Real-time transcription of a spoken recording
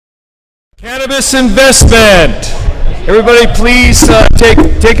Cannabis investment. Everybody please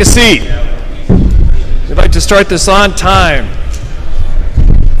take a seat. We'd like to start this on time.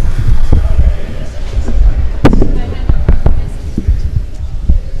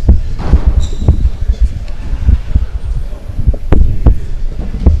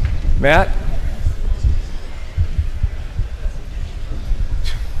 Matt?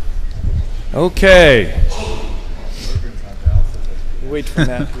 Okay. Wait for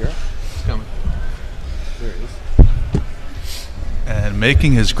Matt here. Coming. There he is. And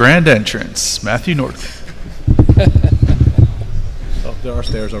making his grand entrance, Matthew North. Oh, there are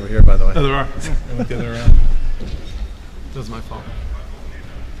stairs over here, by the way. Oh, there are. I went the other way around. That was my fault.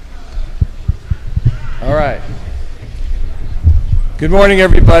 All right. Good morning,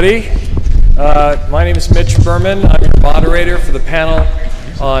 everybody. My name is Mitch Berman. I'm your moderator for the panel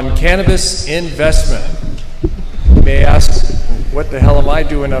on cannabis investment. You may ask, what the hell am I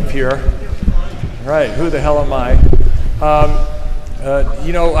doing up here? All right, who the hell am I?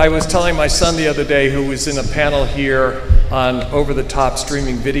 You know, I was telling my son the other day, who was in a panel here on over-the-top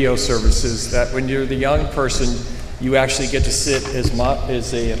streaming video services, that when you're the young person, you actually get to sit as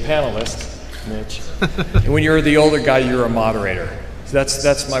a panelist, Mitch. And when you're the older guy, you're a moderator. So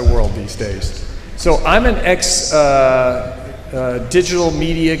that's my world these days. So I'm an digital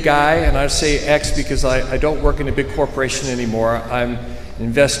media guy, and I say ex because I don't work in a big corporation anymore. I'm an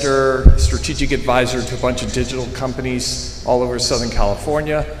investor, strategic advisor to a bunch of digital companies all over Southern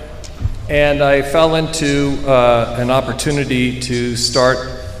California. And I fell into an opportunity to start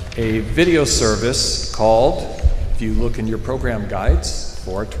a video service called, if you look in your program guides,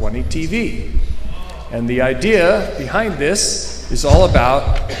 420 TV. And the idea behind this is all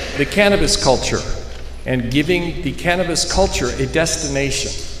about the cannabis culture and giving the cannabis culture a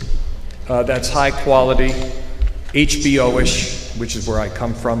destination that's high quality, HBO-ish, which is where I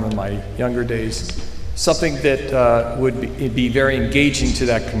come from in my younger days, something that would be very engaging to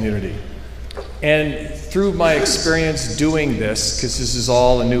that community. And through my experience doing this, because this is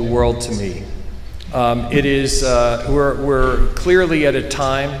all a new world to me, we're clearly at a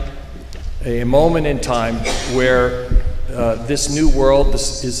time, a moment in time where this new world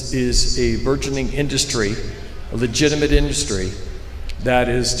is a burgeoning industry, a legitimate industry that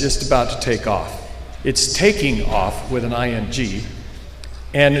is just about to take off. It's taking off with an ING.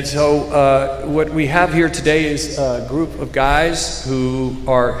 And so what we have here today is a group of guys who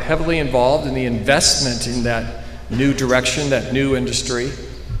are heavily involved in the investment in that new direction, that new industry.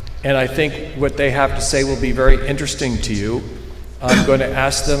 And I think what they have to say will be very interesting to you. I'm going to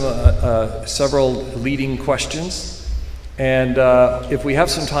ask them several leading questions. And if we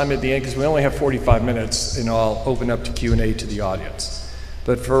have some time at the end, because we only have 45 minutes, I'll open up to Q&A to the audience.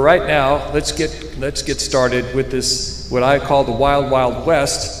 But for right now, let's get started with this, what I call the wild, wild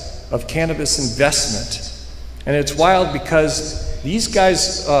west of cannabis investment. And it's wild because these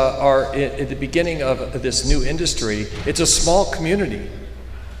guys are at the beginning of this new industry. It's a small community.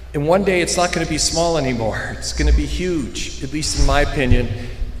 And one day it's not going to be small anymore. It's going to be huge, at least in my opinion.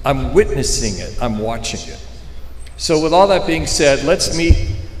 I'm witnessing it. I'm watching it. So with all that being said, let's meet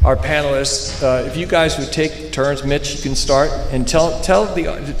our panelists. If you guys would take turns, Mitch, you can start and tell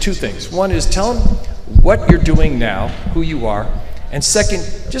the two things. One is tell them what you're doing now, who you are, and second,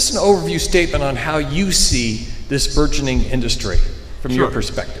 just an overview statement on how you see this burgeoning industry from your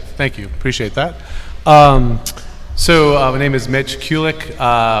perspective. Thank you. Appreciate that. My name is Mitch Kulik.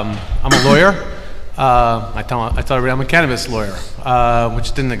 I'm a lawyer. I tell everybody I'm a cannabis lawyer,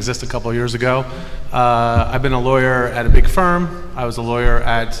 which didn't exist a couple of years ago. I've been a lawyer at a big firm. I was a lawyer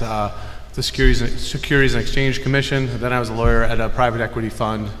at the Securities and Exchange Commission. Then I was a lawyer at a private equity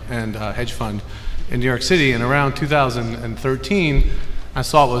fund and hedge fund in New York City. And around 2013, I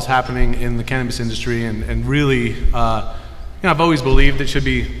saw what was happening in the cannabis industry, and really, I've always believed it should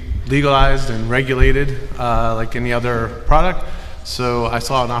be legalized and regulated like any other product. So I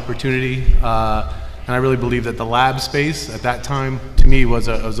saw an opportunity, and I really believe that the lab space at that time, to me, was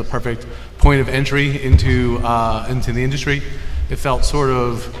a perfect point of entry into the industry. It felt sort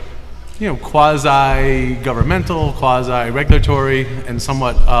of, quasi-governmental, quasi-regulatory, and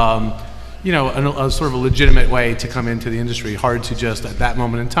somewhat, a sort of a legitimate way to come into the industry. Hard to just, at that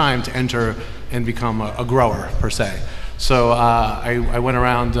moment in time, to enter and become a grower, per se. So I went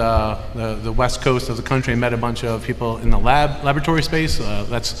around the west coast of the country and met a bunch of people in the laboratory space.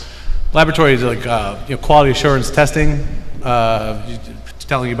 That's laboratory is like quality assurance testing,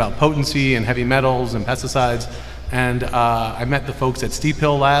 telling you about potency and heavy metals and pesticides. And I met the folks at Steep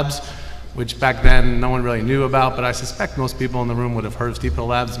Hill Labs, which back then no one really knew about, but I suspect most people in the room would have heard of Steep Hill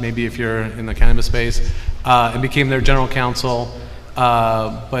Labs, maybe if you're in the cannabis space, and became their general counsel.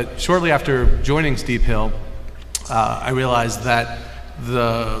 But shortly after joining Steep Hill, I realized that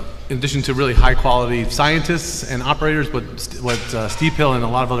in addition to really high quality scientists and operators, what Steep Hill and a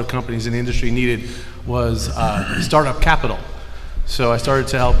lot of other companies in the industry needed was startup capital. So I started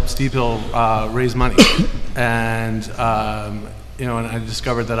to help Steep Hill raise money, and and I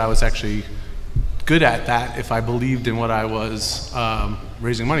discovered that I was actually good at that if I believed in what I was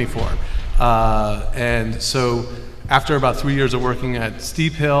raising money for. And so after about 3 years of working at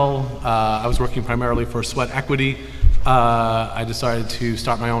Steep Hill, I was working primarily for Sweat Equity. I decided to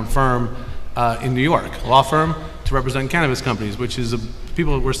start my own firm in New York, a law firm to represent cannabis companies, which is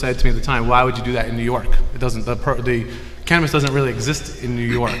people were said to me at the time, why would you do that in New York? It doesn't, the cannabis doesn't really exist in New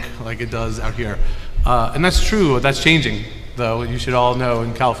York like it does out here. And that's true, that's changing though. You should all know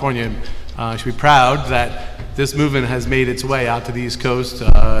in California, you should be proud that this movement has made its way out to the East Coast.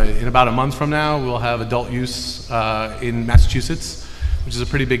 In about a month from now, we'll have adult use in Massachusetts, which is a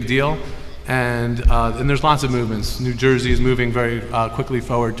pretty big deal. And there's lots of movements. New Jersey is moving very quickly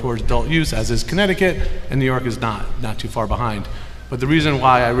forward towards adult use, as is Connecticut, and New York is not too far behind. But the reason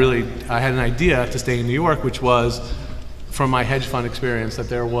why I had an idea to stay in New York, which was from my hedge fund experience, that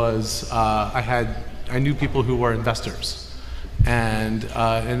there was, I knew people who were investors. And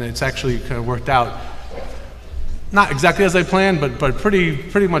it's actually kind of worked out, not exactly as I planned, but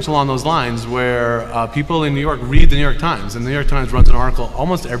pretty much along those lines, where people in New York read the New York Times, and the New York Times runs an article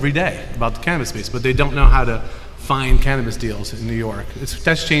almost every day about the cannabis space, but they don't know how to find cannabis deals in New York.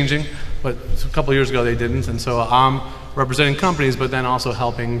 That's changing, but a couple of years ago they didn't, and so I'm representing companies, but then also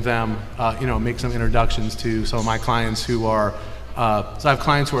helping them, make some introductions to some of my clients who are, so I have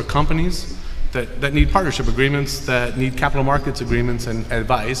clients who are companies that need partnership agreements, that need capital markets agreements and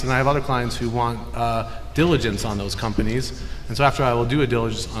advice, and I have other clients who want diligence on those companies. And so after I will do a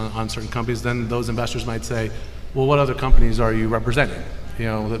diligence on certain companies, then those investors might say, well, what other companies are you representing?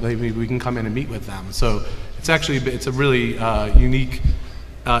 That maybe we can come in and meet with them. So it's a really unique,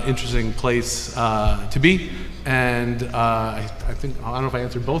 interesting place to be. And I don't know if I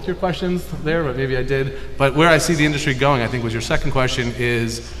answered both your questions there, but maybe I did. But where I see the industry going, I think was your second question,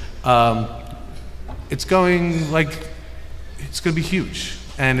 is it's going to be huge,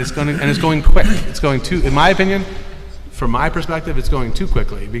 and it's going quick. It's going too, in my opinion, from my perspective, it's going too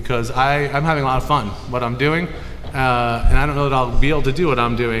quickly, because I'm having a lot of fun what I'm doing, and I don't know that I'll be able to do what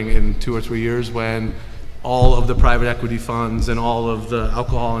I'm doing in 2 or 3 years when all of the private equity funds and all of the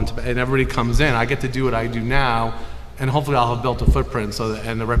alcohol and everybody comes in. I get to do what I do now, and hopefully I'll have built a footprint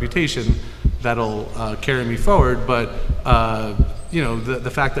and a reputation that'll carry me forward. But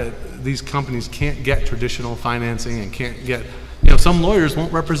the fact that these companies can't get traditional financing and can't get, some lawyers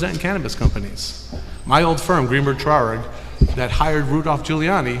won't represent cannabis companies. My old firm, Greenberg Traurig, that hired Rudolph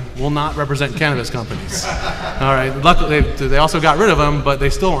Giuliani, will not represent cannabis companies. All right, luckily they also got rid of them, but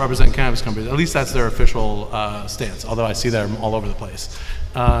they still don't represent cannabis companies. At least that's their official stance, although I see them all over the place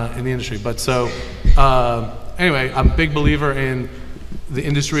in the industry. But so, anyway, I'm a big believer in the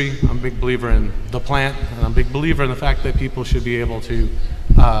industry, I'm a big believer in the plant, and I'm a big believer in the fact that people should be able to,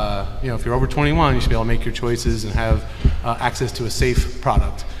 if you're over 21, you should be able to make your choices and have access to a safe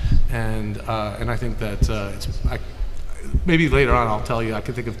product. And I think that maybe later on I'll tell you, I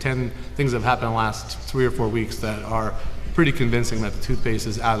can think of 10 things that have happened in the last 3 or 4 weeks that are pretty convincing that the toothpaste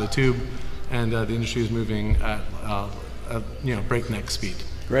is out of the tube and the industry is moving at breakneck speed.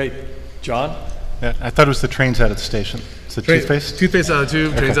 Great. John? Yeah, I thought it was the trains out of the station. It's the toothpaste? Toothpaste out of the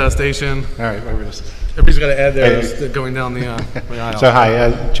tube, trains out of the station. All right, whatever it is. Everybody's got to add theirs going down the aisle. So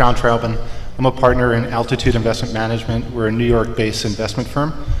hi, John Traubin. I'm a partner in Altitude Investment Management. We're a New York-based investment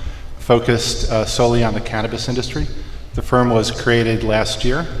firm focused solely on the cannabis industry. The firm was created last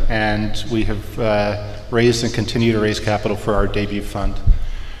year, and we have raised and continue to raise capital for our debut fund.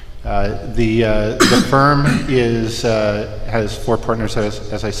 The firm has 4 partners,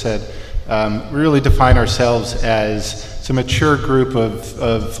 as I said. We really define ourselves as a mature group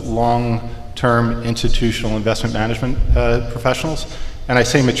of long-term institutional investment management professionals. And I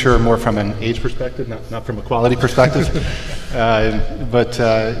say mature more from an age perspective, not from a quality perspective. So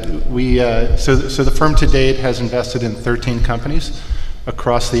the firm to date has invested in 13 companies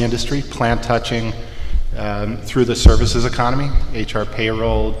across the industry, plant touching through the services economy, HR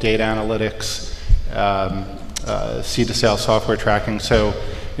payroll, data analytics, seed to sale software tracking. So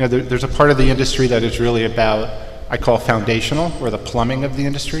there's a part of the industry that is really about, I call foundational, or the plumbing of the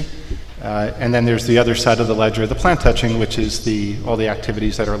industry. And then there's the other side of the ledger, the plant touching, which is all the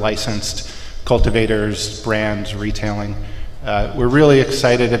activities that are licensed, cultivators, brands, retailing. We're really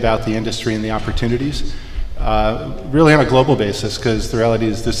excited about the industry and the opportunities, really on a global basis, because the reality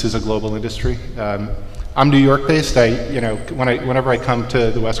is this is a global industry. I'm New York based. Whenever I come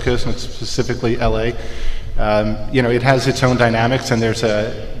to the West Coast, and specifically LA, it has its own dynamics, and there's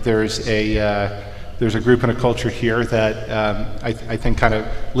a group and a culture here that I think kind of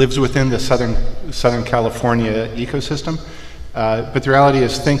lives within the Southern California ecosystem. But the reality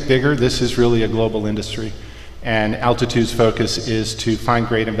is, think bigger. This is really a global industry. And Altitude's focus is to find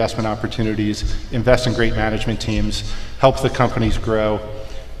great investment opportunities, invest in great management teams, help the companies grow,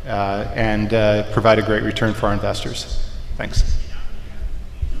 and provide a great return for our investors. Thanks.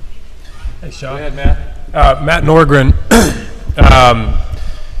 Hey, Sean. Go ahead, Matt. Matt Norgren.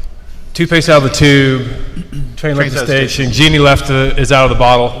 Toothpaste out of the tube, train left the station, genie is out of the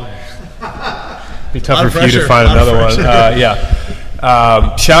bottle. Be tougher for you to find another one.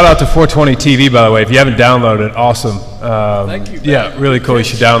 Shout out to 420 TV, by the way. If you haven't downloaded it, awesome. Thank you. Yeah, really cool. You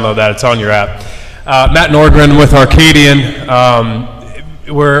should download that. It's on your app. Matt Norgren with Arcadian.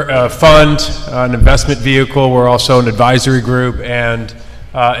 We're a fund, an investment vehicle. We're also an advisory group and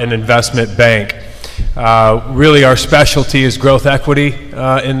an investment bank. Really, our specialty is growth equity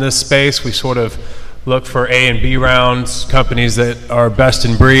in this space. We sort of look for A and B rounds, companies that are best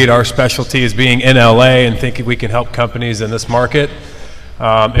in breed. Our specialty is being in LA and thinking we can help companies in this market.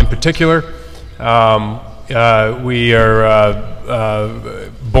 In particular, we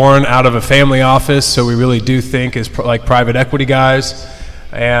are born out of a family office, so we really do think as like private equity guys,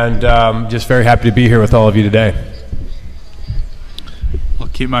 and just very happy to be here with all of you today. I'll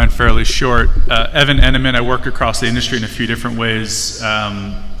keep mine fairly short. Evan Enneman, I work across the industry in a few different ways.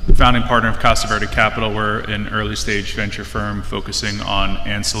 Founding partner of Casa Verde Capital. We're an early stage venture firm focusing on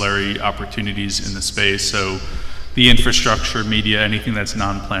ancillary opportunities in the space. So the infrastructure, media, anything that's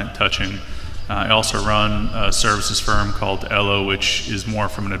non-plant touching. I also run a services firm called Ello, which is more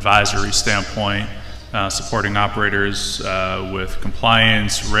from an advisory standpoint, supporting operators with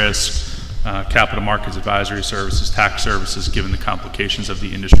compliance, risk, capital markets advisory services, tax services, given the complications of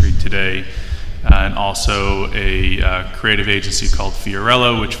the industry today. And also a creative agency called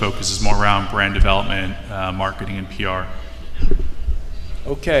Fiorello, which focuses more around brand development, marketing, and PR.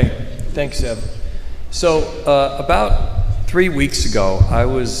 Okay, thanks, Ev. So about 3 weeks ago, I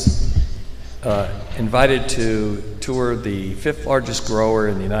was invited to tour the 5th largest grower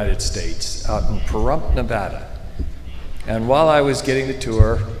in the United States out in Pahrump, Nevada. And while I was getting the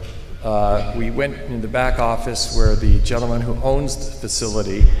tour, we went in the back office where the gentleman who owns the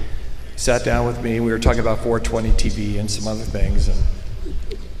facility sat down with me. We were talking about 420 TV and some other things, and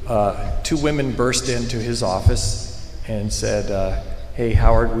 2 women burst into his office and said, hey,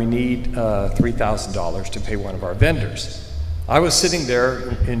 Howard, we need $3,000 to pay one of our vendors. I was sitting there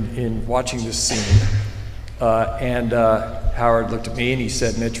in watching this scene, and Howard looked at me and he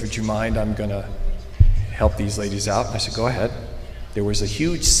said, Mitch, would you mind? I'm going to help these ladies out. And I said, go ahead. There was a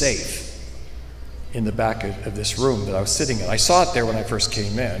huge safe in the back of this room that I was sitting in. I saw it there when I first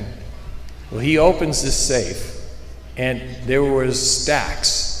came in. Well, he opens this safe, and there was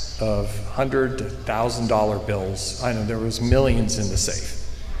stacks of $100 to $1,000 bills. I know there was millions in the safe.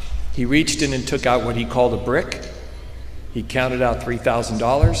 He reached in and took out what he called a brick. He counted out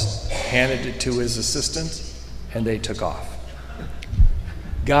 $3,000, handed it to his assistant, and they took off.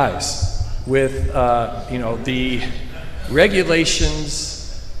 Guys, with the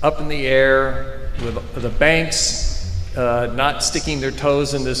regulations up in the air, with the banks not sticking their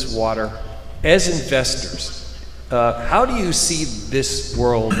toes in this water, as investors, how do you see this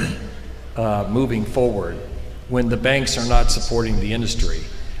world moving forward when the banks are not supporting the industry?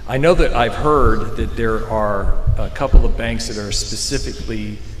 I know that I've heard that there are a couple of banks that are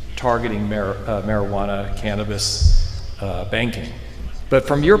specifically targeting marijuana, cannabis banking. But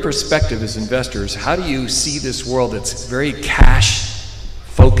from your perspective as investors, how do you see this world that's very cash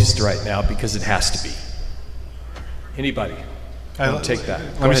focused right now, because it has to be? Anybody? I'll take that.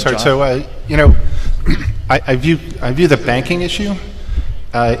 Let me start. So, I view the banking issue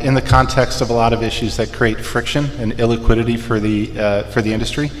in the context of a lot of issues that create friction and illiquidity for the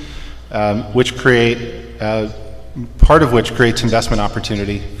industry, which create part of which creates investment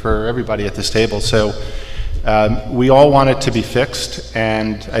opportunity for everybody at this table. So we all want it to be fixed,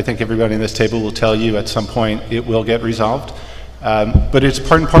 and I think everybody in this table will tell you at some point it will get resolved. But it's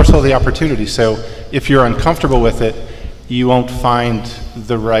part and parcel of the opportunity. So if you're uncomfortable with it, you won't find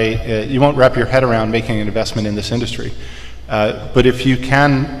the right, you won't wrap your head around making an investment in this industry. But if you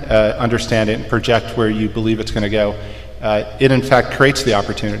can understand it and project where you believe it's going to go, it in fact creates the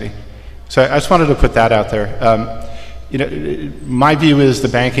opportunity. So I just wanted to put that out there. My view is the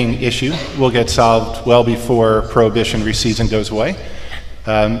banking issue will get solved well before prohibition recedes and goes away.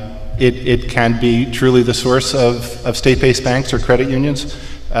 It can be truly the source of state-based banks or credit unions,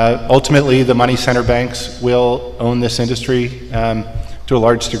 Ultimately, the money center banks will own this industry to a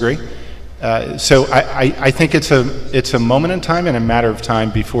large degree. So I think it's a moment in time and a matter of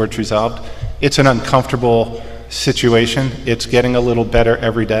time before it's resolved. It's an uncomfortable situation. It's getting a little better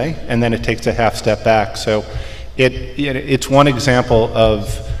every day, and then it takes a half step back. So it's one example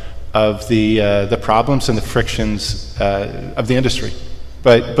of the problems and the frictions of the industry.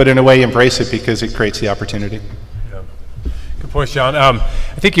 But in a way, embrace it because it creates the opportunity. Yeah. Good point, John. I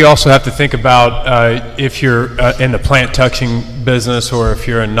think you also have to think about if you're in the plant touching business or if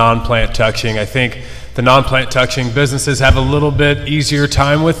you're in non-plant touching. I think the non-plant touching businesses have a little bit easier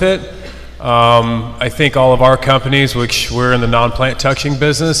time with it. I think all of our companies, which we're in the non-plant touching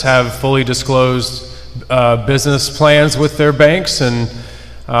business, have fully disclosed business plans with their banks, and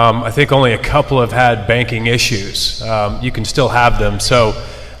I think only a couple have had banking issues. You can still have them, so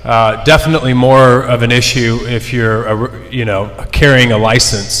definitely more of an issue if you're carrying a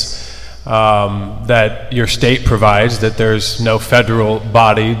license that your state provides, that there's no federal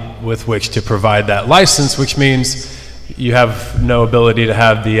body with which to provide that license, which means you have no ability to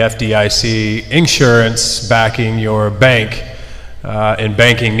have the FDIC insurance backing your bank in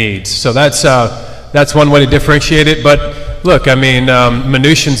banking needs. So that's one way to differentiate it. But look, I mean,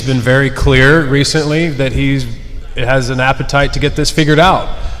 Mnuchin's been very clear recently that he has an appetite to get this figured out,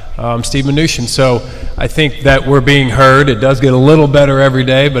 Steve Mnuchin. So I think that we're being heard. It does get a little better every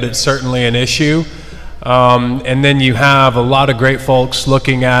day, but it's certainly an issue. And then you have a lot of great folks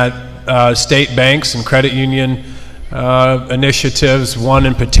looking at state banks and credit union initiatives. One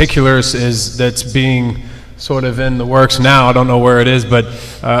in particular is that's being sort of in the works now. I don't know where it is, but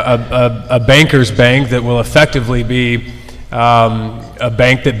a banker's bank that will effectively be a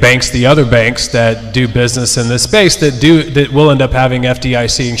bank that banks the other banks that do business in this space that will end up having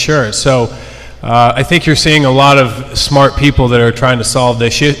FDIC insurance. So I think you're seeing a lot of smart people that are trying to solve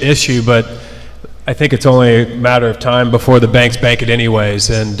this issue, but I think it's only a matter of time before the banks bank it anyways,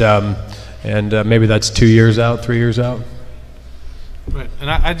 and maybe that's 2 years out, 3 years out. Right, and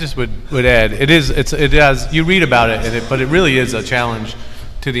I just would add, it has, you read about it, but it really is a challenge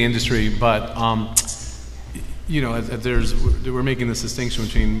to the industry. But we're making this distinction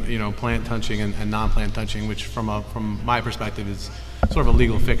between plant touching and non-plant touching, which from my perspective is sort of a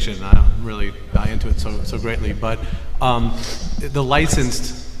legal fiction. I don't really buy into it so greatly. But the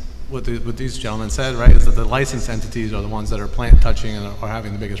licensed, what these gentlemen said, right, is that the licensed entities are the ones that are plant touching and are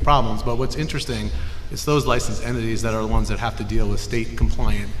having the biggest problems. But what's interesting, it's those licensed entities that are the ones that have to deal with state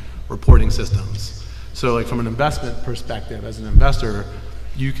compliant reporting systems. So like from an investment perspective, as an investor,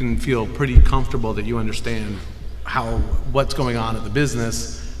 you can feel pretty comfortable that you understand what's going on at the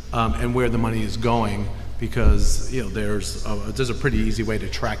business and where the money is going, because there's a pretty easy way to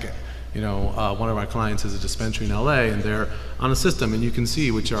track it. One of our clients is a dispensary in LA, and they're on a system, and you can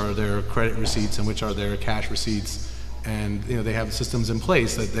see which are their credit receipts and which are their cash receipts, and they have systems in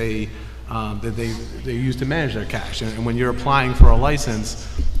place that they use to manage their cash. And when you're applying for a license,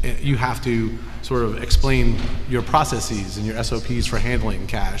 you have to sort of explain your processes and your SOPs for handling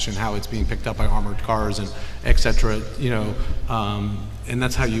cash and how it's being picked up by armored cars and et cetera. And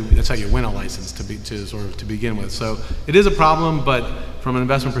that's how you win a license to begin with. So it is a problem, but from an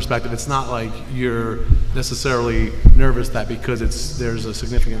investment perspective, it's not like you're necessarily nervous that because there's a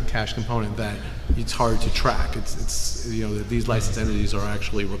significant cash component that it's hard to track. It's these licensed entities are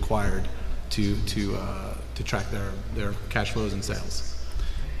actually required to track their cash flows and sales.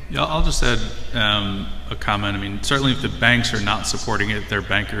 Yeah, I'll just add a comment. I mean, certainly if the banks are not supporting it, their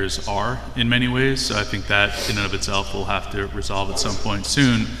bankers are in many ways. So I think that in and of itself will have to resolve at some point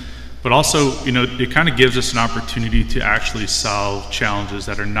soon. But also, it kind of gives us an opportunity to actually solve challenges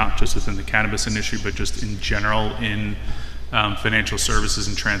that are not just within the cannabis industry, but just in general in financial services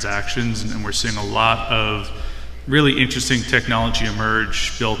and transactions. And we're seeing a lot of really interesting technology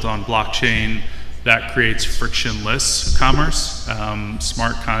emerge built on blockchain that creates frictionless commerce,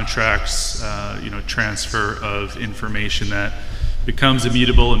 smart contracts, transfer of information that becomes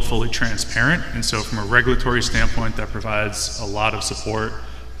immutable and fully transparent. And so from a regulatory standpoint, that provides a lot of support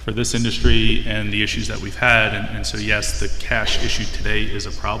for this industry and the issues that we've had. And so yes, the cash issue today is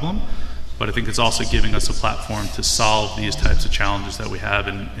a problem, but I think it's also giving us a platform to solve these types of challenges that we have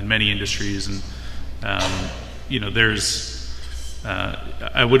in many industries. And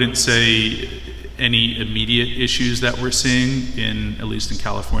I wouldn't say any immediate issues that we're seeing at least in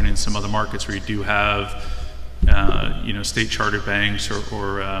California and some other markets where you do have state chartered banks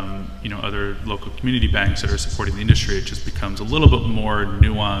or other local community banks that are supporting the industry. It just becomes a little bit more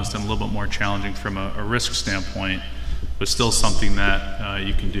nuanced and a little bit more challenging from a risk standpoint, but still something that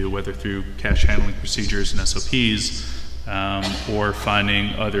you can do, whether through cash handling procedures and SOPs, or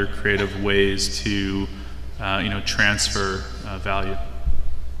finding other creative ways to transfer value.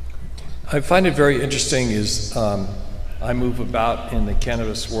 I find it very interesting is I move about in the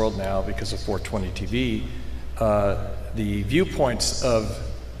cannabis world now because of 420 TV. The viewpoints of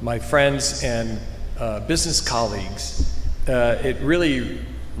my friends and business colleagues, it really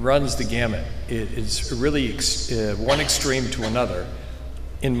runs the gamut. It's really one extreme to another.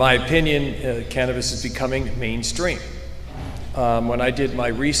 In my opinion, cannabis is becoming mainstream. When I did my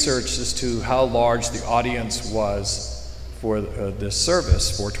research as to how large the audience was for this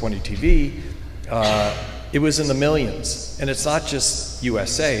service, 420 TV, it was in the millions. And it's not just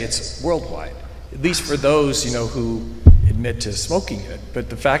USA, it's worldwide. At least for those who admit to smoking it. But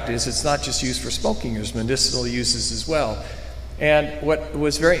the fact is, it's not just used for smoking, there's medicinal uses as well. And what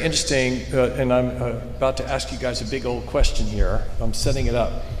was very interesting, and I'm about to ask you guys a big old question here, I'm setting it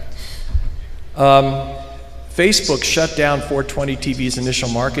up. Facebook shut down 420 TV's initial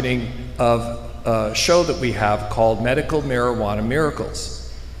marketing of a show that we have called Medical Marijuana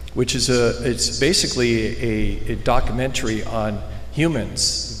Miracles, which is it's basically a documentary on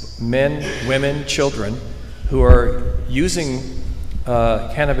humans, men, women, children, who are using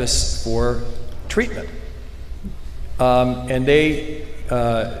cannabis for treatment. And they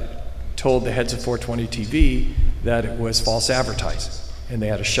told the heads of 420 TV that it was false advertising, and they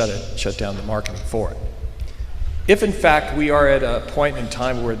had to shut down the marketing for it. If in fact we are at a point in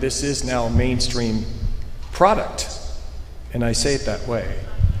time where this is now a mainstream product, and I say it that way,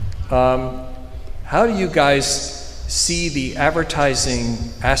 how do you guys see the advertising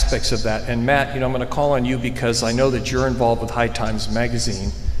aspects of that? And Matt, I'm going to call on you because I know that you're involved with High Times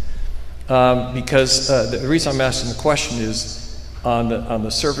Magazine. Because the reason I'm asking the question is on the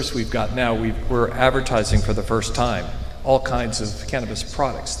service we've got now, we're advertising for the first time all kinds of cannabis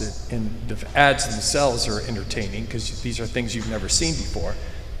products and the ads themselves are entertaining because these are things you've never seen before.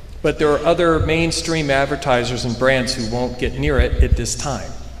 But there are other mainstream advertisers and brands who won't get near it at this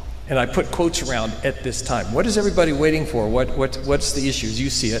time. And I put quotes around "at this time." What is everybody waiting for? What's the issues? You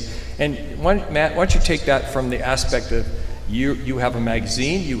see it. And Matt, why don't you take that from the aspect of you have a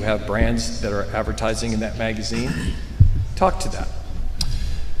magazine, you have brands that are advertising in that magazine. Talk to that.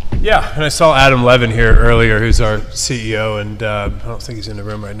 Yeah, and I saw Adam Levin here earlier, who's our CEO, and I don't think he's in the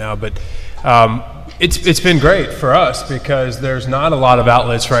room right now, but it's been great for us because there's not a lot of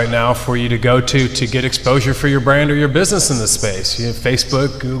outlets right now for you to go to get exposure for your brand or your business in this space. You have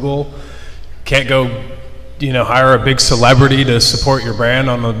Facebook, Google, can't go hire a big celebrity to support your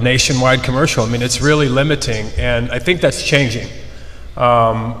brand on a nationwide commercial. I mean, it's really limiting, and I think that's changing.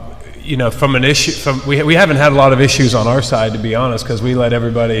 From an issue, we haven't had a lot of issues on our side, to be honest, because we let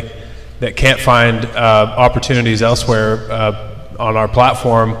everybody that can't find opportunities elsewhere on our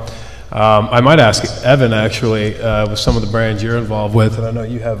platform. I might ask Evan, actually, with some of the brands you're involved with, and I know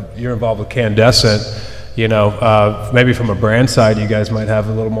you're involved with Candescent. Maybe from a brand side, you guys might have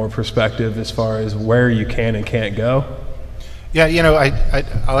a little more perspective as far as where you can and can't go. Yeah,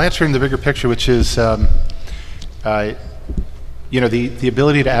 I'll answer in the bigger picture, which is, the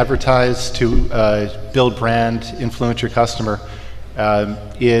ability to advertise, to build brand, influence your customer,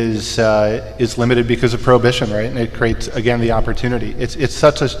 is limited because of prohibition, right? And it creates, again, the opportunity. It's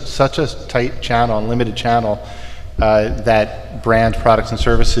such a tight channel, and limited channel, that brand products and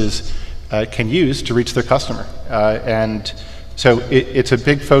services can use to reach their customer. And so it's a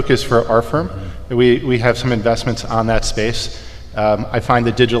big focus for our firm. We have some investments on that space. I find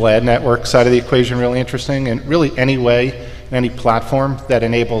the digital ad network side of the equation really interesting, and really any platform that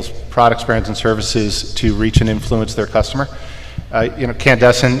enables products, brands, and services to reach and influence their customer.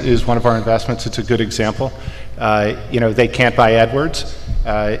 Candescent is one of our investments. It's a good example. They can't buy AdWords,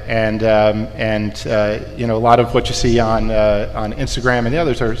 and a lot of what you see on Instagram and the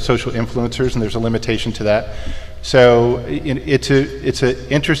others are social influencers, and there's a limitation to that. So it's an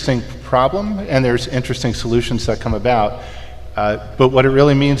interesting problem, and there's interesting solutions that come about. But what it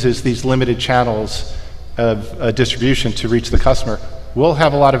really means is these limited channels of distribution to reach the customer will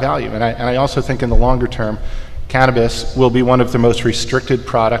have a lot of value. And I also think in the longer term, cannabis will be one of the most restricted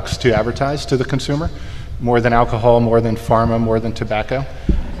products to advertise to the consumer, more than alcohol, more than pharma, more than tobacco.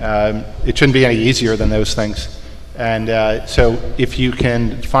 It shouldn't be any easier than those things. And so if you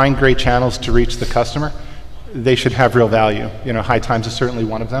can find great channels to reach the customer, they should have real value. High Times is certainly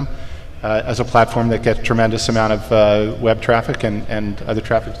one of them. As a platform that gets tremendous amount of web traffic and other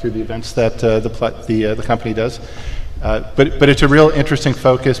traffic through the events that the company does. But it's a real interesting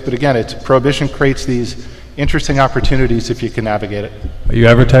focus. But again, prohibition creates these interesting opportunities if you can navigate it. Are you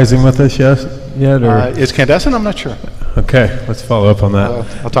advertising with us yet? Or? Is Candescent? I'm not sure. Okay. Okay, let's follow up on that.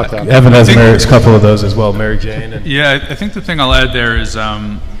 I'll talk to that. Evan has a couple of those as well, Mary Jane. And Yeah, I think the thing I'll add there is,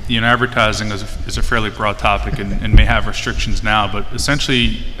 advertising is a fairly broad topic and may have restrictions now, but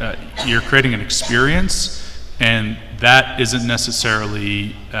essentially you're creating an experience, and that isn't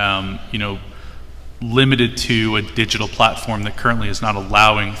necessarily, limited to a digital platform that currently is not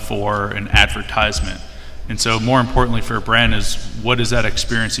allowing for an advertisement. And so more importantly for a brand is, what is that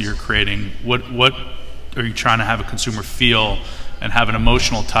experience that you're creating? What are you trying to have a consumer feel and have an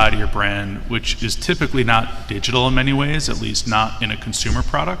emotional tie to your brand, which is typically not digital in many ways, at least not in a consumer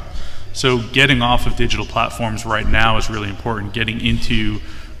product. So getting off of digital platforms right now is really important, getting into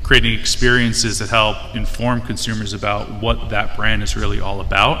creating experiences that help inform consumers about what that brand is really all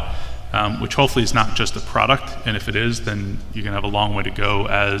about, which hopefully is not just a product, and if it is, then you're going to have a long way to go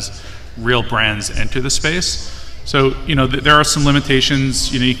as real brands enter the space. So, there are some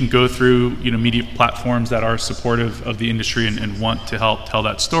limitations. You can go through, media platforms that are supportive of the industry and want to help tell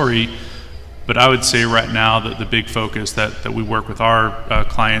that story. But I would say right now that the big focus that we work with our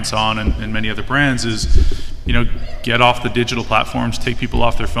clients on and many other brands is, get off the digital platforms, take people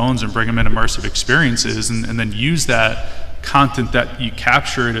off their phones and bring them in immersive experiences, and then use that content that you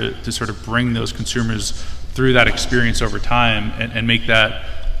capture to sort of bring those consumers through that experience over time and make that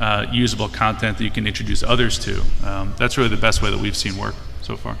usable content that you can introduce others to. That's really the best way that we've seen work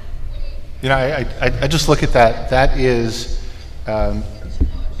so far. I just look at that. That is,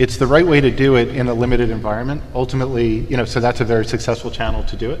 it's the right way to do it in a limited environment. Ultimately, so that's a very successful channel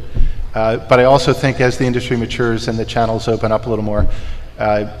to do it. But I also think as the industry matures and the channels open up a little more,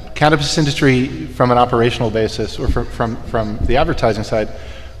 cannabis industry from an operational basis or from the advertising side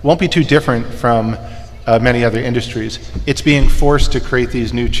won't be too different from many other industries. It's being forced to create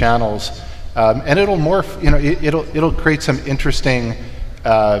these new channels, and it'll morph. It'll create some interesting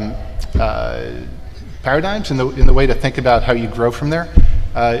paradigms in the way to think about how you grow from there.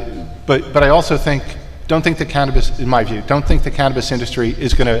 But I also don't think the cannabis, in my view, don't think the cannabis industry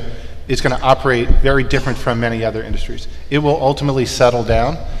is going to operate very different from many other industries. It will ultimately settle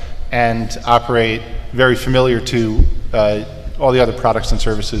down and operate very familiar to all the other products and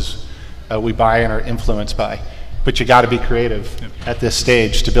services we buy and are influenced by. But you got to be creative at this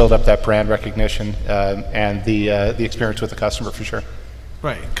stage to build up that brand recognition and the experience with the customer for sure.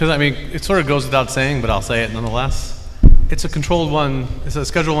 Right, because it sort of goes without saying, but I'll say it nonetheless. It's a controlled one. It's a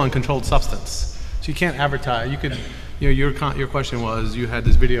Schedule I controlled substance, so you can't advertise. You could, your question was you had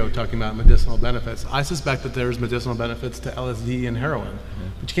this video talking about medicinal benefits. I suspect that there's medicinal benefits to LSD and heroin,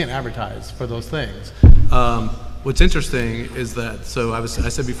 but you can't advertise for those things. What's interesting is that, I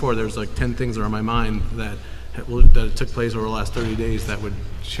said before, there's like 10 things that are on my mind that took place over the last 30 days that would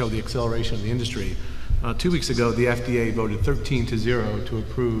show the acceleration of the industry. 2 weeks ago, the FDA voted 13-0 to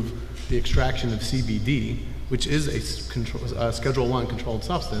approve the extraction of CBD, which is a Schedule I controlled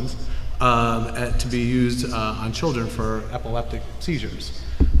substance, to be used on children for epileptic seizures.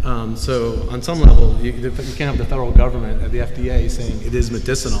 So on some level, you can't have the federal government and the FDA saying it is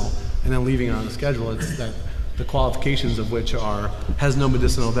medicinal and then leaving it on the schedule. It's that the qualifications of which has no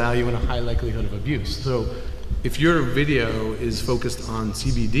medicinal value and a high likelihood of abuse. So if your video is focused on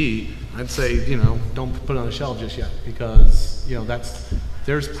CBD, I'd say, don't put it on the shelf just yet, because,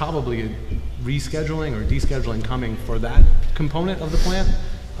 there's probably a rescheduling or descheduling coming for that component of the plant.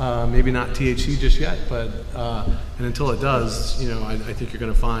 Maybe not THC just yet, but and until it does, I think you're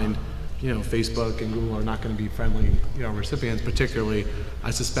going to find, Facebook and Google are not going to be friendly, recipients. Particularly, I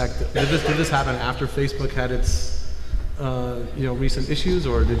suspect did this happen after Facebook had its recent issues,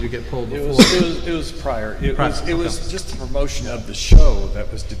 or did you get pulled before? It was prior. It was just a promotion of the show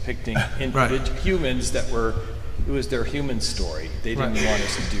that was depicting humans that were. It was their human story. They didn't want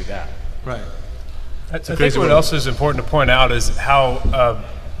us to do that. Right. I think what else is important to point out is how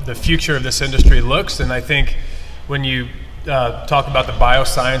the future of this industry looks, and I think when you talk about the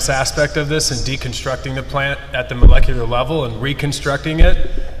bioscience aspect of this and deconstructing the plant at the molecular level and reconstructing it,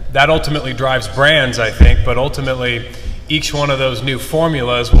 that ultimately drives brands, I think, but ultimately each one of those new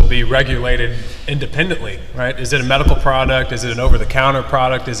formulas will be regulated independently, right? Is it a medical product? Is it an over-the-counter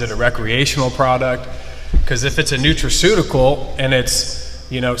product? Is it a recreational product? Because if it's a nutraceutical and it's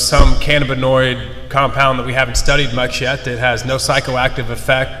some cannabinoid compound that we haven't studied much yet that has no psychoactive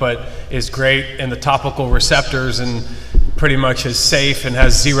effect but is great in the topical receptors and pretty much is safe and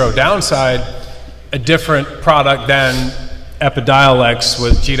has zero downside, a different product than Epidiolex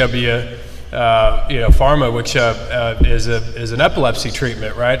with GW Pharma, which is an epilepsy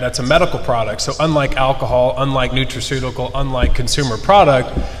treatment, right? That's a medical product. So unlike alcohol, unlike nutraceutical, unlike consumer product,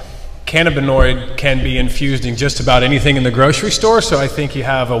 cannabinoid can be infused in just about anything in the grocery store. So I think you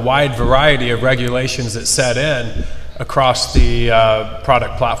have a wide variety of regulations that set in across the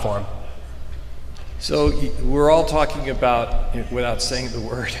product platform. So we're all talking about, without saying the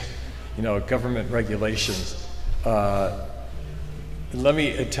word, government regulations. Let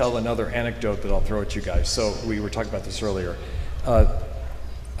me tell another anecdote that I'll throw at you guys. So we were talking about this earlier. I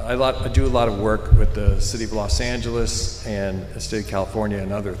do a lot of work with the city of Los Angeles and the state of California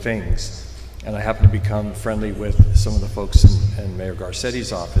and other things. And I happen to become friendly with some of the folks in Mayor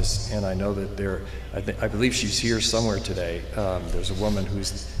Garcetti's office. And I know that I believe she's here somewhere today. There's a woman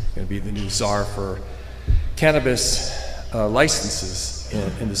who's going to be the new czar for cannabis licenses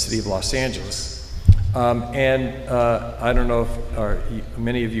in the city of Los Angeles. I don't know if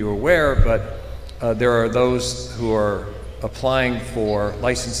many of you are aware, but there are those who are applying for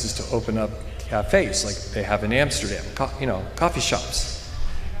licenses to open up cafes like they have in Amsterdam, coffee shops.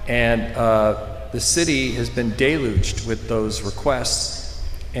 And the city has been deluged with those requests,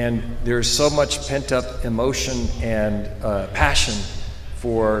 and there's so much pent-up emotion and passion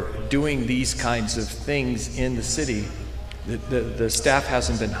for doing these kinds of things in the city. The staff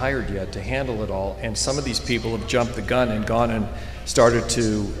hasn't been hired yet to handle it all, and some of these people have jumped the gun and gone and started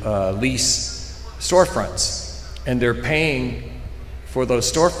to lease storefronts. And they're paying for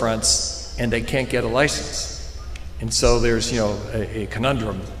those storefronts, and they can't get a license. And so there's, a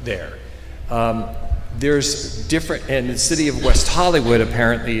conundrum there. There's different, and the city of West Hollywood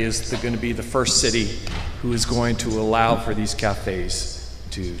apparently is going to be the first city who is going to allow for these cafes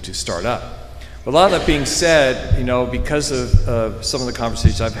to start up. But a lot of that being said, because of some of the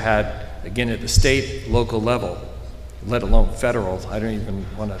conversations I've had, again, at the state, local level, let alone federal, I don't even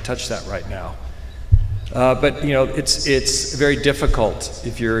want to touch that right now. But it's very difficult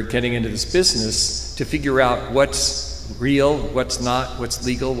if you're getting into this business to figure out what's real, what's not, what's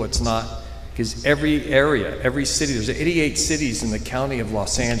legal, what's not. Because every area, every city, there's 88 cities in the county of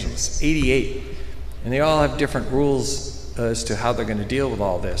Los Angeles, 88. And they all have different rules as to how they're going to deal with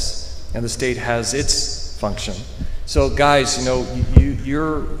all this. And the state has its function. So guys,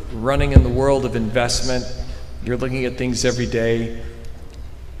 you're running in the world of investment. You're looking at things every day.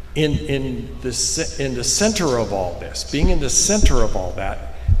 In the center of all this, being in the center of all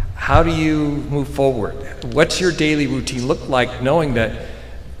that, how do you move forward? What's your daily routine look like, knowing that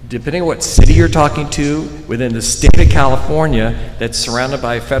depending on what city you're talking to within the state of California that's surrounded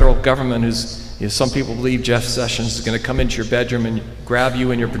by a federal government who's, some people believe Jeff Sessions is going to come into your bedroom and grab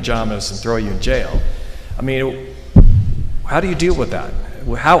you in your pajamas and throw you in jail. I mean, how do you deal with that?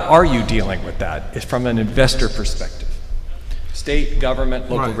 How are you dealing with that from an investor perspective? State, government,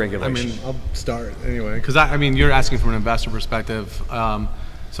 local regulation. I'll start anyway, because you're asking from an investor perspective.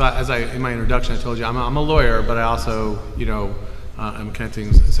 So in my introduction, I told you I'm a lawyer, but I also, I'm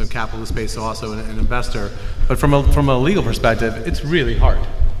connecting some capital space, so also an investor. But from a legal perspective, it's really hard,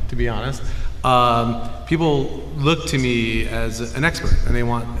 to be honest. People look to me as an expert, and they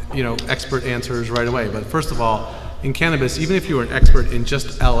want, expert answers right away. But first of all, in cannabis, even if you were an expert in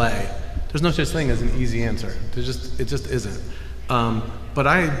just LA, there's no such thing as an easy answer. It just isn't. But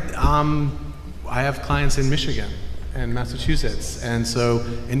I have clients in Michigan and Massachusetts,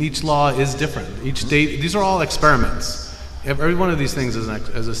 and each law is different. Each state, these are all experiments. Every one of these things is a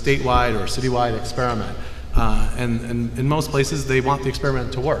statewide or citywide experiment, and in most places they want the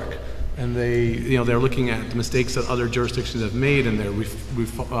experiment to work, and they're looking at the mistakes that other jurisdictions have made, and they're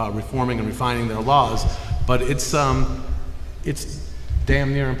reforming and refining their laws. But it's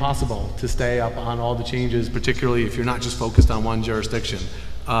damn near impossible to stay up on all the changes, particularly if you're not just focused on one jurisdiction.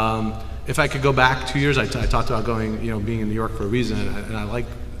 If I could go back 2 years, I talked about going, being in New York for a reason, and I like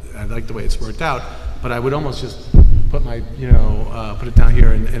the way it's worked out. But I would almost just put put it down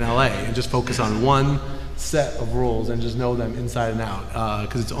here in LA and just focus on one set of rules and just know them inside and out.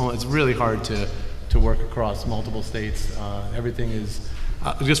 Because it's really hard to work across multiple states. Everything is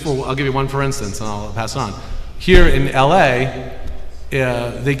I'll give you one for instance, and I'll pass on. Here in LA.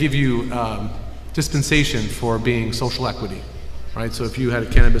 They give you dispensation for being social equity, right? So if you had a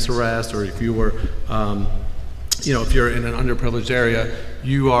cannabis arrest, or if you were, if you're in an underprivileged area,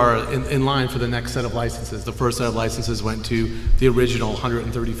 you are in line for the next set of licenses. The first set of licenses went to the original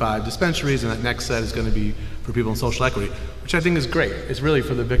 135 dispensaries, and that next set is going to be for people in social equity, which I think is great. It's really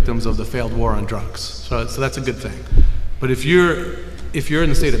for the victims of the failed war on drugs. So that's a good thing. But if you're in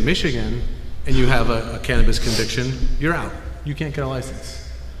the state of Michigan and you have a cannabis conviction, you're out. You can't get a license.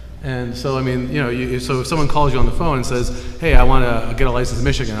 And so, so if someone calls you on the phone and says, hey, I want to get a license in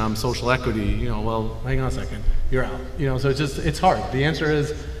Michigan, I'm social equity, well, hang on a second, you're out. So it's hard. The answer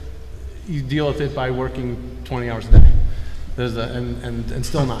is you deal with it by working 20 hours a day. And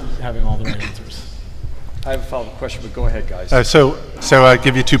still not having all the right answers. I have a follow-up question, but go ahead, guys. So I'll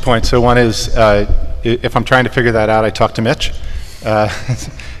give you 2 points. So one is if I'm trying to figure that out, I talk to Mitch.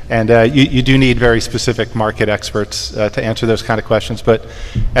 And you do need very specific market experts to answer those kind of questions. But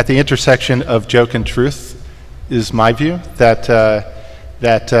at the intersection of joke and truth is my view that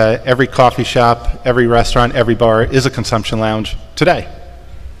every coffee shop, every restaurant, every bar is a consumption lounge today.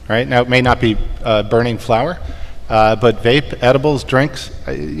 Right? Now, it may not be burning flower, but vape, edibles, drinks,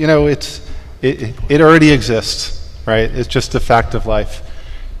 you know, it already exists, right? It's just a fact of life.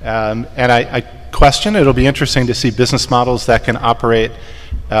 And I question, it'll be interesting to see business models that can operate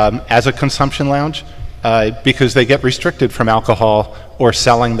as a consumption lounge because they get restricted from alcohol or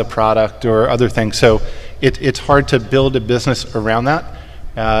selling the product or other things. So it's hard to build a business around that.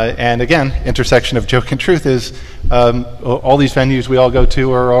 And again, intersection of joke and truth is all these venues we all go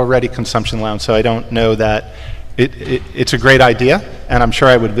to are already consumption lounge. So I don't know that it's a great idea, and I'm sure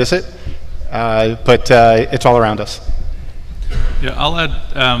I would visit, but it's all around us. Yeah, I'll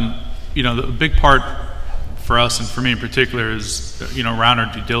add, you know, the big part for us and for me in particular is, you know, around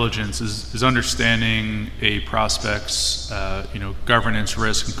our due diligence is understanding a prospect's, you know, governance,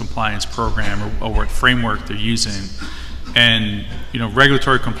 risk, and compliance program or what framework they're using. And, you know,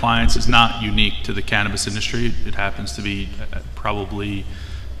 regulatory compliance is not unique to the cannabis industry. It happens to be probably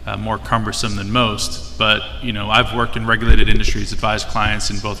more cumbersome than most. But, you know, I've worked in regulated industries, advised clients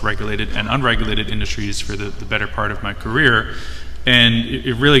in both regulated and unregulated industries for the better part of my career. And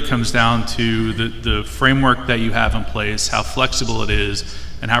it really comes down to the framework that you have in place, how flexible it is,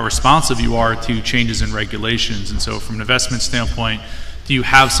 and how responsive you are to changes in regulations. And so from an investment standpoint, do you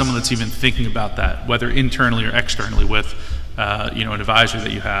have someone that's even thinking about that, whether internally or externally with you know, an advisor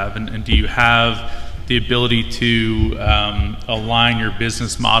that you have? And do you have the ability to align your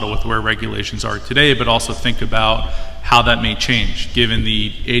business model with where regulations are today, but also think about how that may change, given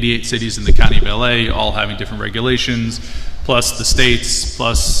the 88 cities in the county of LA all having different regulations, plus the states,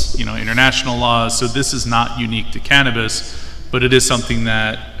 plus, you know, international laws. So this is not unique to cannabis, but it is something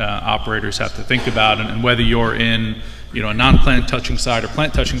that operators have to think about. And whether you're in, you know, a non-plant touching side or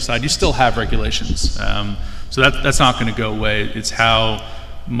plant touching side, you still have regulations. So that's not going to go away. It's how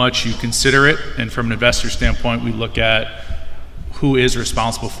much you consider it. And from an investor standpoint, we look at who is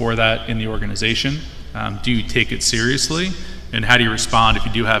responsible for that in the organization. Do you take it seriously? And how do you respond if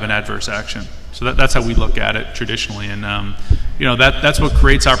you do have an adverse action? So that's how we look at it traditionally. And you know, that's what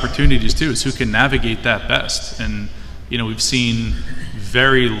creates opportunities too, is who can navigate that best. And you know, we've seen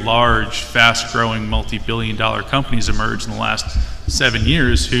very large, fast-growing, multi-billion-dollar companies emerge in the last 7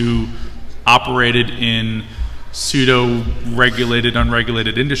 years who operated in pseudo-regulated,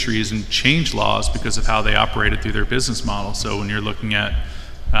 unregulated industries and changed laws because of how they operated through their business model. So when you're looking at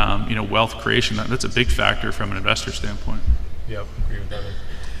you know, wealth creation, that's a big factor from an investor standpoint. Yep, agree with that.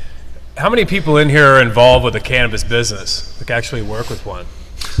 How many people in here are involved with a cannabis business, like actually work with one?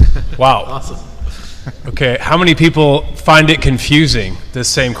 Wow. Awesome. Okay, how many people find it confusing, this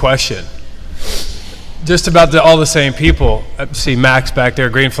same question? Just about all the same people. I see Max back there,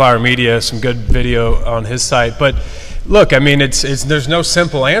 Greenflower Media, some good video on his site. But look, I mean, there's no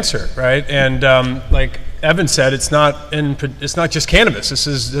simple answer, right? And like Evan said, it's not just cannabis. This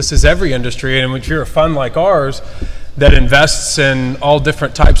is every industry. And if you're a fund like ours that invests in all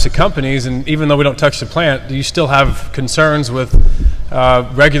different types of companies, and even though we don't touch the plant, you still have concerns with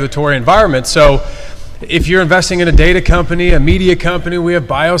regulatory environment. So if you're investing in a data company, a media company, we have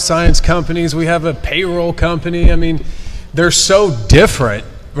bioscience companies, we have a payroll company. I mean, they're so different,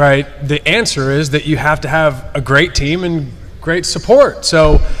 right? The answer is that you have to have a great team and great support.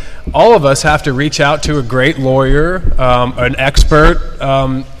 So all of us have to reach out to a great lawyer, an expert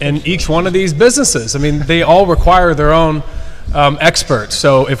in each one of these businesses. I mean, they all require their own experts.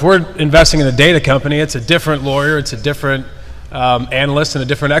 So if we're investing in a data company, it's a different lawyer, it's a different analyst and a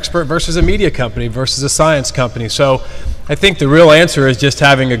different expert versus a media company versus a science company. So I think the real answer is just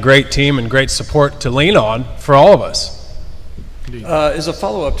having a great team and great support to lean on for all of us. As a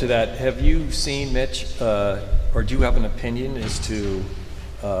follow-up to that, have you seen, Mitch, or do you have an opinion as to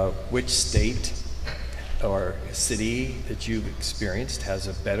which state or city that you've experienced has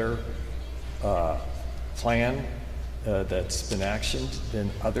a better plan that's been actioned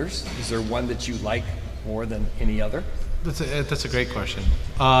than others? Is there one that you like more than any other? That's a great question.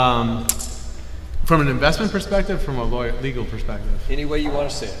 From an investment perspective, from a legal perspective? Any way you want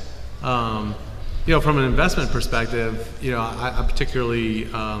to say it. You know, from an investment perspective, you know, I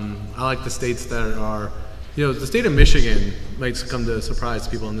particularly, I like the states that are, you know, the state of Michigan might come to surprise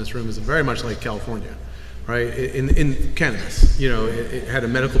people in this room, is very much like California, right? In cannabis, you know, it had a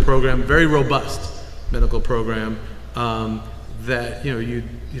medical program, very robust medical program. that you'd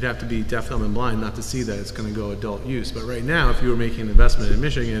have to be deaf, dumb, and blind not to see that it's going to go adult use. But right now, if you were making an investment in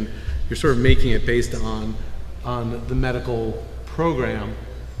Michigan, you're sort of making it based on the medical program,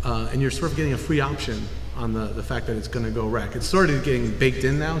 and you're sort of getting a free option on the fact that it's going to go rec. It's sort of getting baked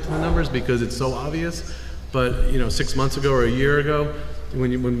in now to the numbers because it's so obvious. But 6 months ago or a year ago,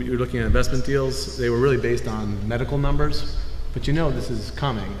 when you're looking at investment deals, they were really based on medical numbers. But this is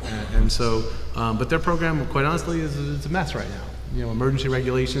coming, and so, but their program, quite honestly, is a mess right now. Emergency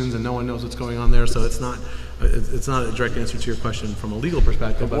regulations, and no one knows what's going on there. So it's not a direct answer to your question from a legal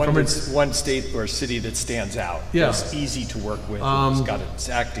perspective. But one state or city that stands out. Yeah. It's easy to work with. It's got its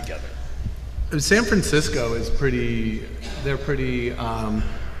act together. San Francisco is pretty. They're pretty.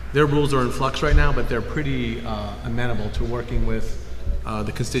 Their rules are in flux right now, but they're pretty amenable to working with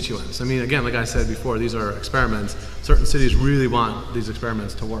the constituents. I mean, again, like I said before, these are experiments. Certain cities really want these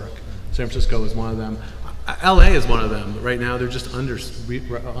experiments to work. San Francisco is one of them. LA is one of them. Right now, they're just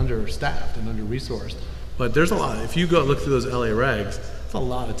understaffed and under-resourced. But there's a lot. If you go look through those LA regs, it's a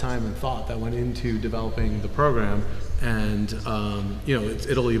lot of time and thought that went into developing the program. And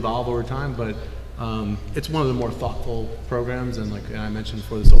it'll evolve over time, but it's one of the more thoughtful programs. And like I mentioned,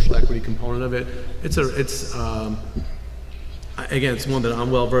 for the social equity component of it, again, it's one that I'm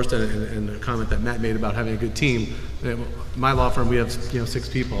well versed in, and the comment that Matt made about having a good team. My law firm, we have 6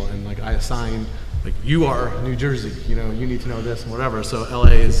 people, and like I assign, like, you are New Jersey, you need to know this and whatever. So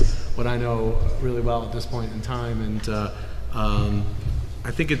LA is what I know really well at this point in time, and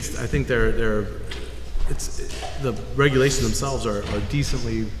I think the regulations themselves are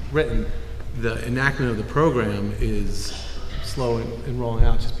decently written. The enactment of the program is slow in rolling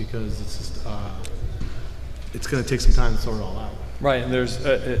out, just because it's just it's going to take some time to sort it all out. Right, and there's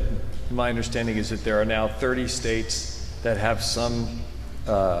my understanding is that there are now 30 states that have some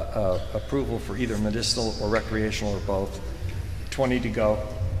approval for either medicinal or recreational or both. 20 to go.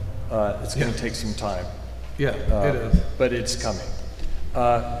 It's going to take some time. Yeah, it is. But it's coming.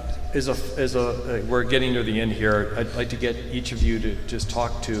 We're getting near the end here. I'd like to get each of you to just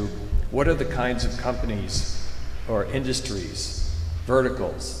talk to what are the kinds of companies or industries,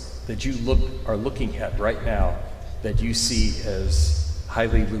 verticals that you are looking at right now that you see as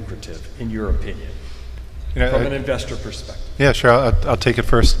highly lucrative, in your opinion, from an investor perspective? Yeah, sure. I'll take it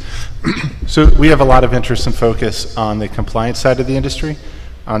first. So we have a lot of interest and focus on the compliance side of the industry,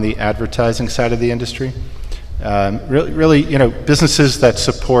 on the advertising side of the industry. Really, businesses that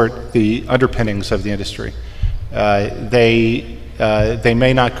support the underpinnings of the industry. They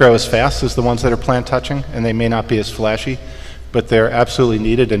may not grow as fast as the ones that are plant touching, and they may not be as flashy, but they're absolutely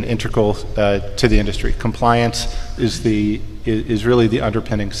needed and integral to the industry. Compliance is really the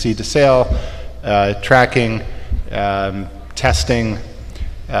underpinning. Seed to sale, tracking, testing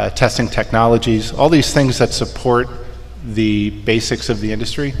technologies, all these things that support the basics of the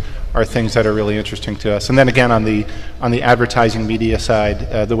industry are things that are really interesting to us. And then again, on the advertising media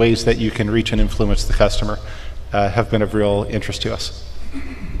side, the ways that you can reach and influence the customer have been of real interest to us.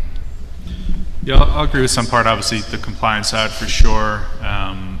 Yeah, I'll agree with some part. Obviously, the compliance side for sure.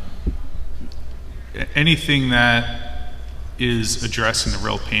 Anything that is addressing the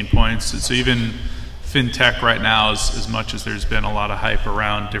real pain points. So even fintech right now, as much as there's been a lot of hype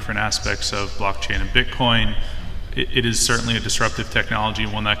around different aspects of blockchain and Bitcoin, it is certainly a disruptive technology,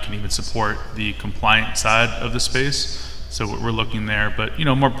 one that can even support the compliant side of the space. So we're looking there. But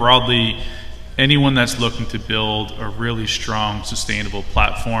more broadly, anyone that's looking to build a really strong, sustainable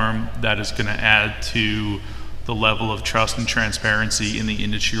platform that is going to add to the level of trust and transparency in the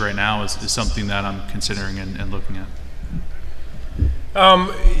industry right now is something that I'm considering and looking at.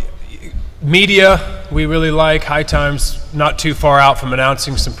 Media, we really like. High Time's not too far out from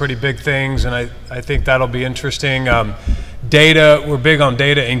announcing some pretty big things, and I think that'll be interesting. Data, we're big on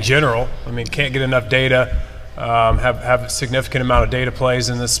data in general. I mean, can't get enough data. Have a significant amount of data plays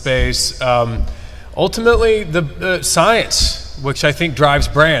in this space. Ultimately, the science, which I think drives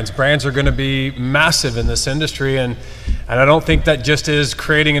brands. Brands are going to be massive in this industry, and I don't think that just is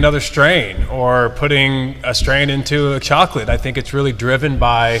creating another strain or putting a strain into a chocolate. I think it's really driven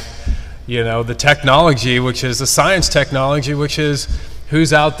by the technology, which is the science technology, which is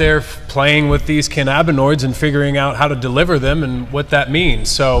who's out there playing with these cannabinoids and figuring out how to deliver them and what that means.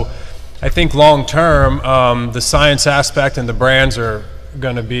 So I think long term, the science aspect and the brands are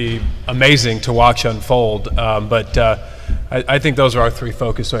going to be amazing to watch unfold. But I think those are our 3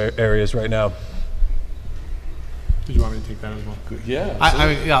 focus areas right now. Did you want me to take that as well? Yeah.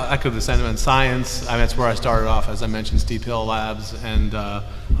 I echo the sentiment. Science, that's where I started off, as I mentioned, Steep Hill Labs, and I'm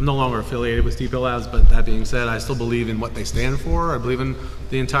no longer affiliated with Steep Hill Labs, but that being said, I still believe in what they stand for. I believe in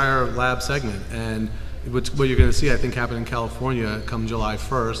the entire lab segment, and what you're going to see, I think, happen in California come July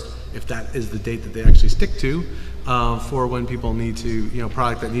 1st, if that is the date that they actually stick to, for when people need to,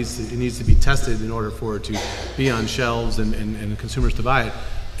 product that needs to be tested in order for it to be on shelves and consumers to buy it.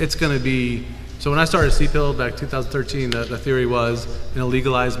 It's going to be, so when I started C-Pill back in 2013, the theory was, in a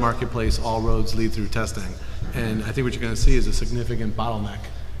legalized marketplace, all roads lead through testing. And I think what you're going to see is a significant bottleneck.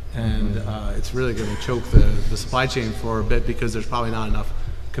 And it's really going to choke the supply chain for a bit, because there's probably not enough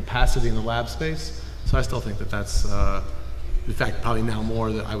capacity in the lab space. So I still think that that's, in fact, probably now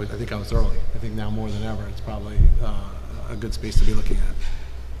more than I think I was early. I think now more than ever, it's probably a good space to be looking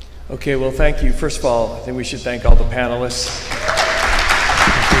at. Okay, well, thank you. First of all, I think we should thank all the panelists.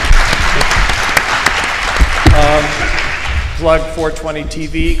 Plug 420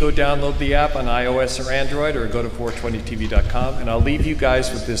 TV, go download the app on iOS or Android, or go to 420tv.com. And I'll leave you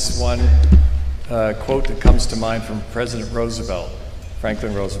guys with this one quote that comes to mind from President Roosevelt,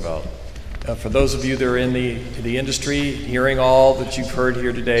 Franklin Roosevelt. For those of you that are in the industry, hearing all that you've heard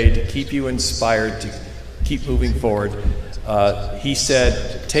here today, to keep you inspired to keep moving forward, he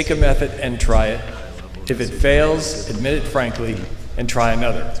said, take a method and try it. If it fails, admit it frankly and try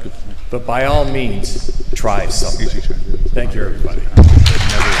another. But by all means, try something. Thank you, everybody.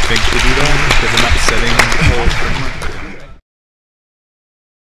 Never think to do that, given that setting.